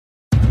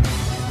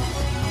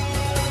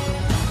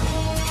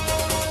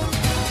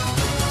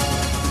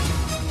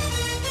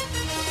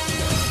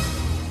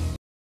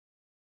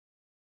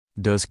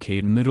Does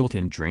Kate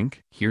Middleton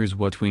drink? Here's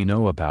what we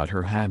know about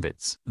her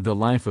habits. The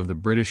life of the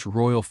British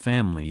royal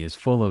family is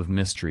full of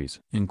mysteries.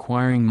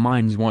 Inquiring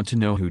minds want to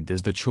know who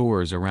does the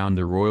chores around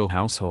the royal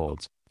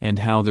households, and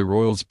how the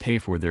royals pay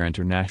for their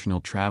international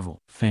travel.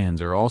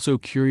 Fans are also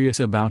curious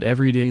about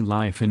everyday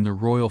life in the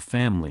royal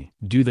family.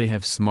 Do they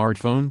have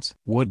smartphones?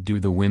 What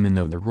do the women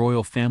of the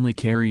royal family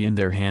carry in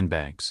their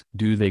handbags?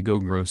 Do they go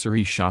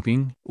grocery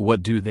shopping?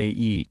 What do they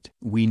eat?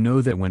 We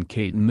know that when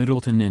Kate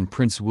Middleton and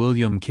Prince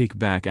William kick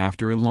back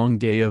after a long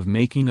day of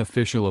making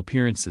official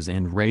appearances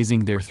and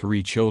raising their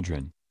 3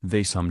 children,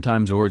 they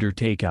sometimes order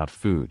takeout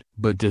food.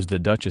 But does the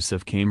Duchess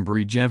of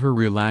Cambridge ever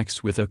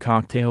relax with a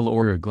cocktail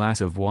or a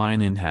glass of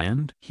wine in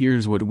hand?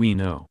 Here's what we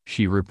know.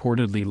 She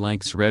reportedly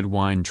likes red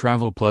wine.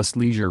 Travel Plus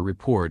Leisure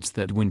reports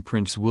that when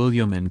Prince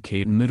William and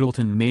Kate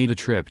Middleton made a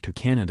trip to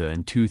Canada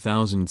in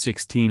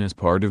 2016 as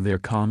part of their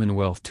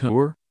Commonwealth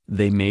tour,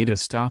 they made a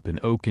stop in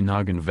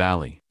Okanagan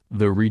Valley.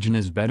 The region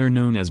is better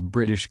known as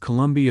British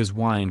Columbia's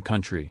wine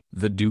country.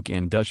 The Duke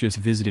and Duchess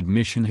visited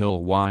Mission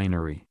Hill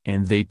Winery,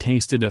 and they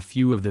tasted a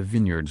few of the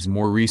vineyard's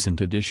more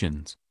recent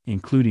additions,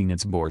 including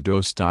its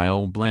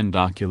Bordeaux-style blend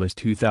Oculus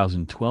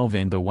 2012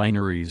 and the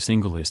winery's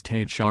single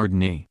estate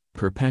Chardonnay,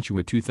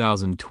 Perpetua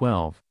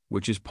 2012,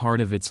 which is part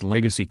of its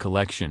legacy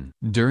collection.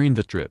 During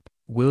the trip,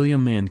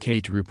 William and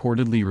Kate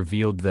reportedly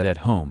revealed that at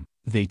home,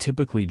 they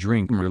typically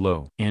drink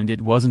Merlot. And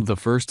it wasn't the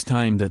first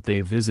time that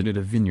they visited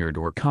a vineyard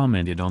or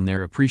commented on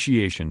their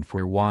appreciation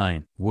for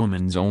wine.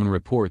 Woman's Own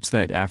reports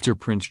that after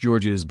Prince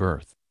George's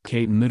birth,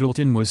 Kate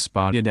Middleton was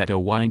spotted at a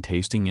wine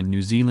tasting in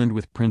New Zealand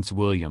with Prince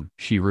William.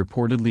 She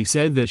reportedly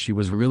said that she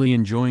was really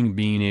enjoying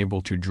being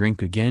able to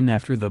drink again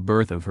after the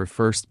birth of her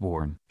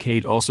firstborn.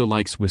 Kate also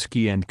likes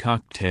whiskey and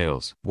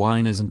cocktails.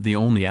 Wine isn't the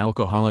only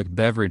alcoholic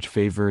beverage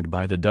favored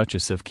by the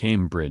Duchess of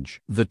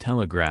Cambridge. The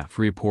Telegraph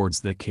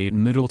reports that Kate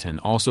Middleton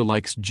also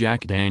likes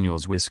Jack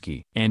Daniel's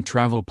whiskey. And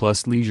Travel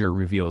Plus Leisure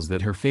reveals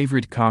that her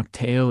favorite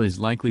cocktail is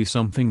likely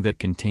something that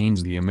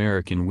contains the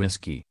American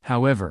whiskey.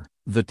 However,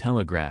 the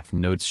Telegraph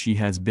notes she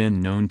has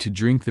been known to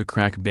drink the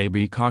Crack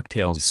Baby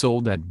cocktails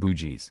sold at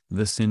Bougie's.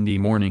 The Sunday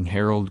Morning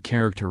Herald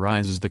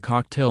characterizes the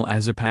cocktail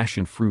as a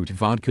passion fruit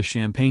vodka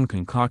champagne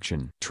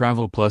concoction.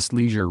 Travel Plus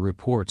Leisure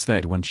reports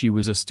that when she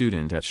was a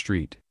student at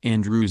St.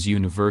 Andrews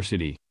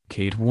University,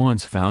 Kate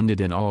once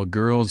founded an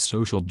all-girls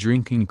social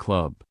drinking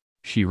club.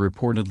 She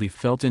reportedly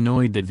felt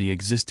annoyed that the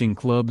existing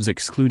clubs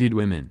excluded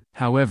women.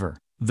 However,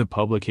 the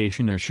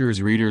publication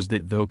assures readers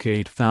that though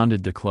Kate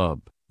founded the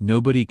club,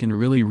 nobody can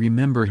really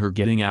remember her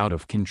getting out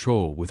of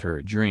control with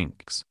her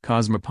drinks.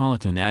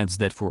 Cosmopolitan adds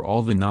that for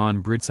all the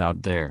non-Brits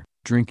out there,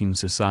 drinking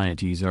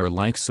societies are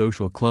like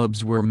social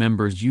clubs where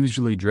members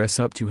usually dress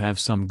up to have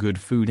some good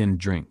food and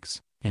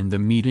drinks, and the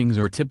meetings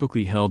are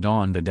typically held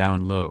on the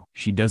down low.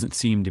 She doesn't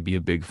seem to be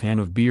a big fan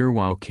of beer,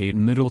 while Kate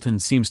Middleton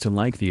seems to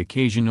like the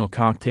occasional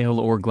cocktail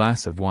or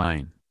glass of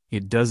wine.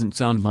 It doesn't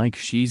sound like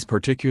she's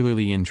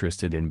particularly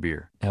interested in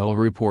beer. Elle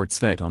reports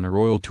that on a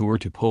royal tour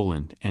to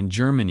Poland and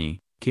Germany,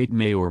 Kate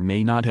may or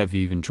may not have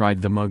even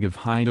tried the mug of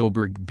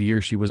Heidelberg beer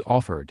she was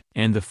offered.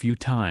 And the few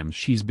times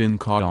she's been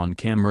caught on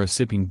camera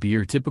sipping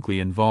beer typically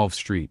involve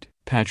St.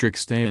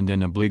 Patrick's Day and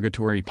an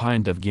obligatory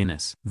pint of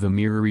Guinness. The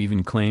Mirror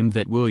even claimed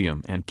that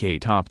William and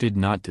Kate opted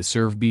not to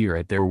serve beer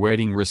at their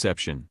wedding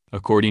reception.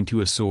 According to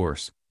a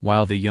source,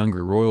 while the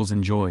younger royals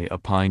enjoy a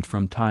pint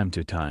from time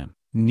to time,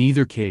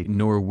 neither Kate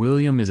nor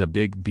William is a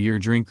big beer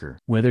drinker.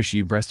 Whether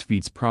she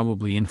breastfeeds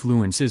probably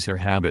influences her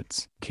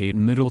habits. Kate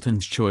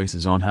Middleton's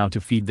choices on how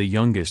to feed the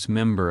youngest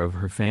member of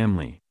her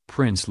family,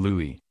 Prince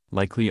Louis,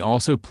 likely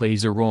also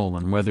plays a role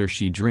in whether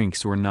she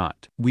drinks or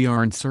not. We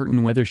aren't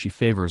certain whether she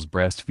favors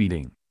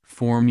breastfeeding,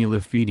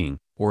 formula feeding,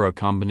 or a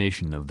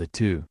combination of the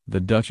two. The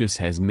Duchess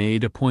has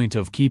made a point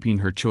of keeping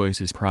her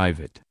choices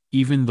private,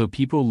 even though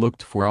people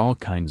looked for all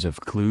kinds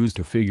of clues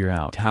to figure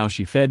out how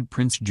she fed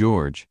Prince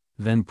George,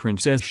 then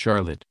Princess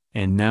Charlotte,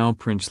 and now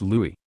Prince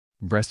Louis.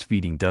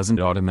 Breastfeeding doesn't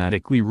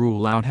automatically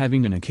rule out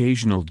having an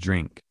occasional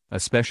drink,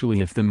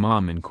 especially if the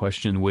mom in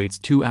question waits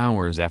 2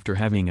 hours after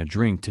having a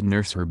drink to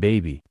nurse her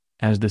baby.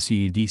 As the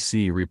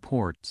CDC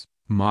reports,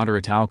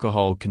 moderate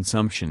alcohol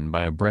consumption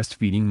by a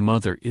breastfeeding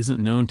mother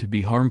isn't known to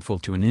be harmful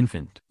to an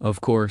infant.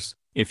 Of course,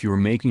 if you're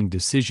making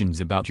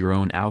decisions about your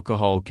own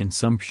alcohol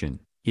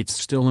consumption, it's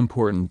still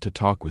important to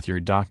talk with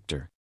your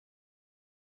doctor.